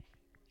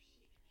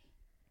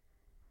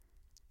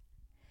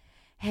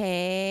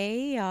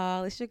Hey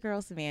y'all, it's your girl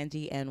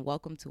Samanji, and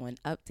welcome to an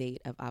update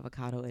of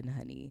Avocado and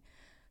Honey.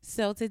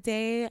 So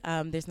today,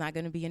 there's not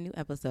going to be a new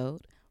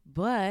episode,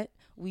 but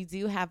we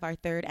do have our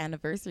third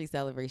anniversary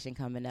celebration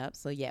coming up.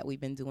 So yeah,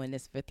 we've been doing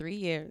this for 3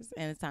 years,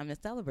 and it's time to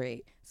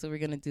celebrate. So we're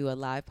going to do a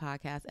live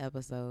podcast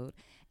episode,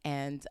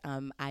 and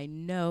I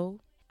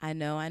know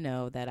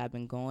that I've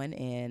been going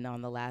in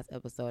on the last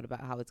episode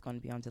about how it's going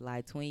to be on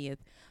July 20th,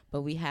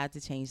 but we had to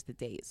change the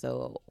date.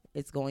 So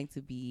it's going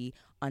to be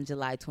on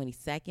July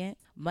 22nd.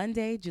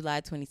 Monday,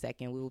 July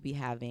 22nd, we will be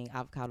having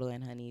Avocado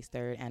and Honey's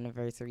third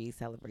anniversary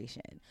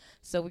celebration.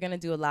 So we're going to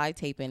do a live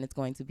taping. It's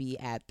going to be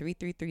at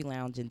 333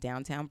 Lounge in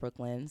downtown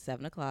Brooklyn,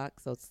 7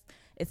 o'clock. So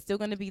it's still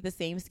going to be the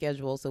same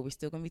schedule. So we're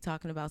still going to be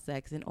talking about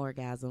sex and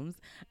orgasms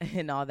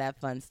and all that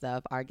fun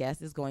stuff. Our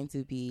guest is going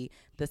to be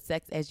the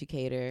sex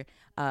educator,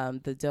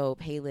 the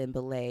dope Halen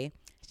Belay.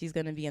 She's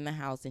going to be in the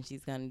house, and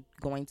she's going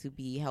to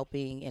be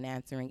helping and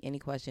answering any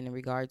question in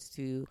regards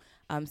to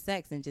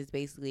sex and just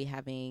basically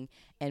having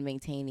and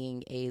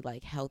maintaining a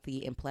like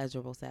healthy and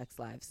pleasurable sex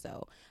life.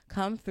 So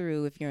come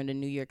through if you're in the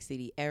New York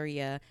City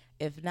area.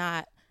 If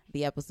not,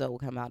 the episode will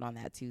come out on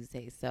that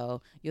Tuesday,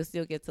 so you'll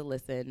still get to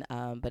listen.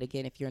 But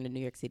again, if you're in the New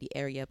York City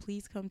area,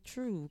 please come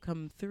through.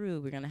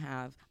 We're gonna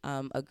have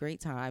a great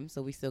time.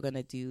 So we're still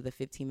gonna do the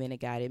 15-minute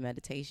guided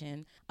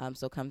meditation.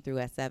 So come through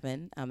at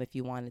 7 if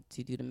you wanted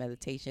to do the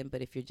meditation.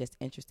 But if you're just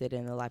interested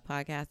in the live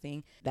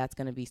podcasting, that's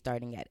gonna be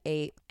starting at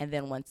 8. And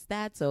then once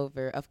that's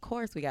over, of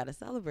course, we gotta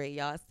celebrate,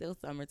 y'all. It's still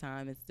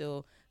summertime. It's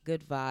still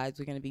good vibes.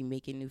 We're going to be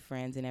making new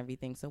friends and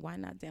everything. So why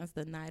not dance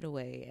the night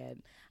away?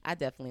 And I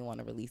definitely want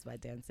to release my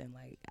dancing.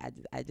 Like,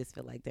 I just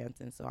feel like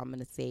dancing. So I'm going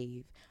to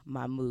save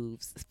my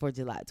moves for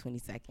July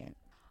 22nd.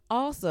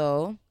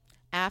 Also,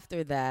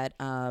 after that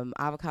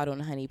Avocado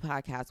and Honey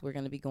podcast, we're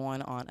going to be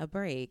going on a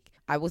break.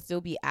 I will still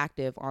be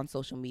active on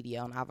social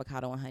media on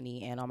Avocado and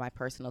Honey and on my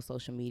personal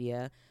social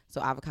media.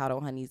 So Avocado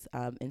and Honey's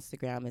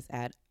Instagram is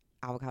at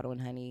Avocado and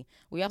Honey.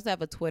 We also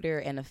have a Twitter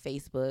and a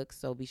Facebook,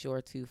 so be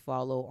sure to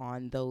follow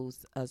on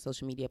those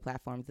social media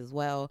platforms as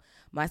well.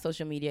 My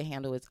social media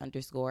handle is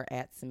 _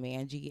 at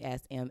Samangie,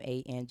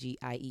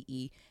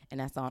 SMANGIEE, and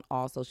that's on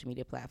all social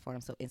media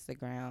platforms, so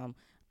Instagram,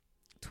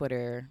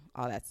 Twitter,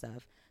 all that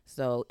stuff.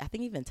 So I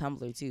think even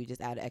Tumblr too, just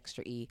add an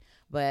extra E.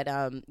 But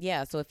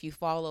yeah, so if you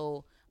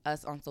follow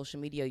us on social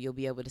media, you'll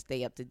be able to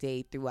stay up to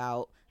date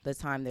throughout the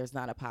time there's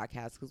not a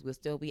podcast, because we'll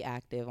still be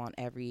active on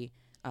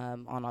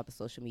on all the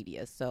social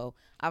media. So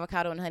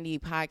Avocado and Honey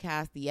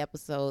podcast,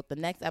 the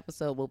next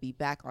episode will be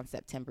back on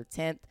September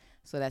 10th.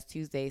 So that's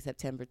Tuesday,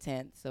 September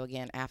 10th. So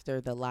again, after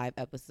the live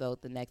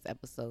episode, the next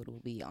episode will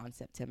be on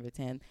September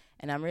 10th.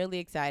 And I'm really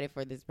excited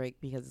for this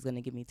break because it's going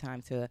to give me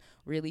time to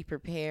really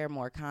prepare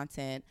more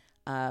content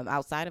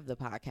outside of the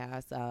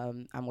podcast.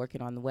 I'm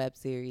working on the web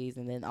series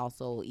and then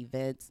also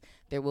events.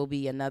 There will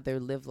be another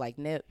Live Like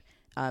Nip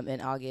in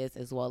August,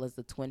 as well as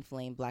the Twin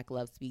Flame Black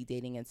Love Speed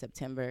Dating in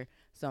September.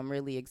 So I'm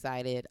really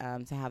excited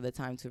to have the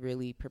time to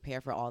really prepare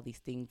for all these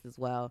things as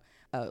well,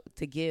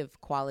 to give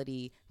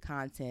quality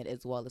content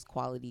as well as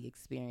quality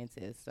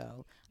experiences.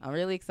 So I'm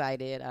really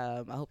excited.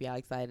 I hope y'all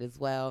excited as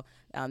well.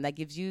 That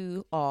gives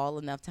you all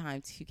enough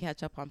time to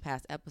catch up on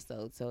past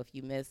episodes. So if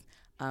you missed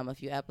a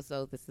few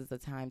episodes, this is the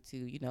time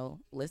to,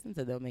 listen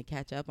to them and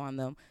catch up on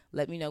them.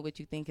 Let me know what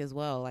you think as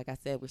well. Like I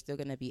said, we're still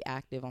going to be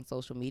active on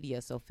social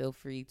media, so feel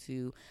free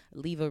to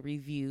leave a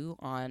review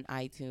on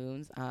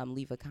iTunes,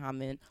 leave a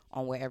comment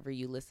on wherever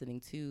you're listening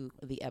to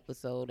the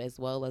episode, as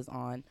well as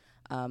on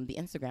the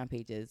Instagram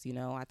pages.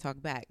 I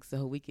talk back,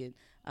 so we could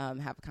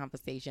have a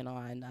conversation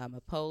on a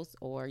post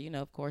or,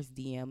 of course,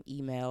 DM,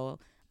 email.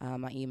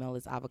 My email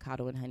is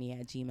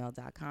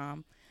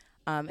avocadoandhoney@gmail.com.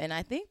 And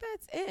I think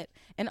that's it.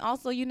 And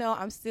also,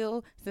 I'm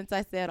still, since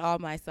I said all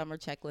my summer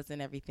checklists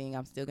and everything,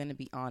 I'm still going to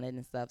be on it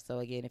and stuff. So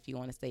again, if you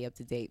want to stay up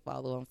to date,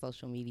 follow on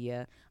social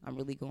media. I'm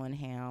really going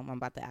ham. I'm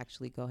about to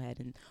actually go ahead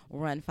and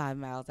run 5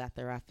 miles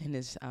after I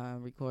finish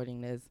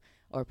recording this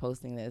or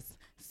posting this.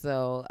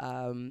 So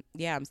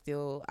yeah,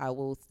 I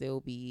will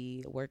still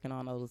be working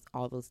on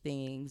all those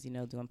things,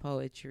 doing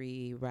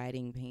poetry,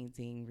 writing,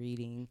 painting,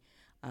 reading,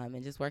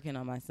 and just working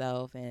on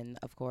myself, and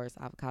of course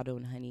Avocado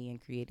and Honey,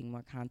 and creating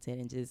more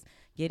content and just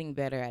getting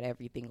better at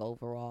everything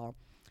overall.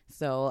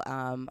 So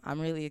I'm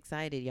really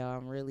excited, y'all.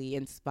 I'm really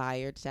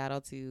inspired. Shout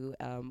out to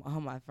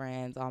all my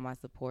friends, all my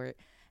support,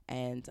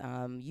 and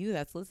you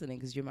that's listening,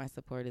 because you're my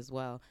support as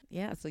well.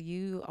 Yeah, so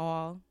you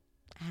all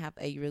have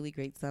a really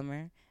great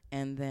summer,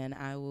 and then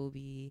I will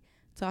be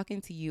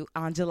talking to you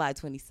on July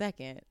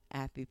 22nd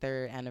at the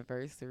third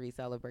anniversary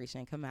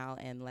celebration. Come out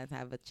and let's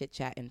have a chit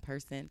chat in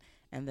person.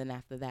 And then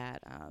after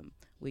that,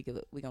 we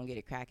gonna get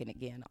it cracking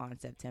again on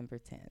September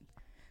 10th.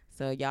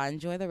 So y'all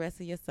enjoy the rest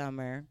of your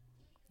summer.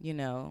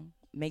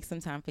 Make some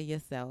time for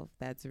yourself.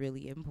 That's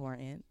really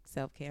important.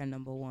 Self-care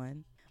number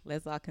one.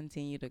 Let's all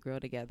continue to grow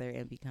together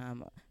and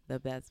become the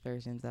best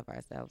versions of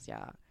ourselves,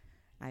 y'all.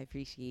 I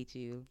appreciate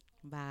you.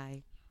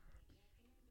 Bye.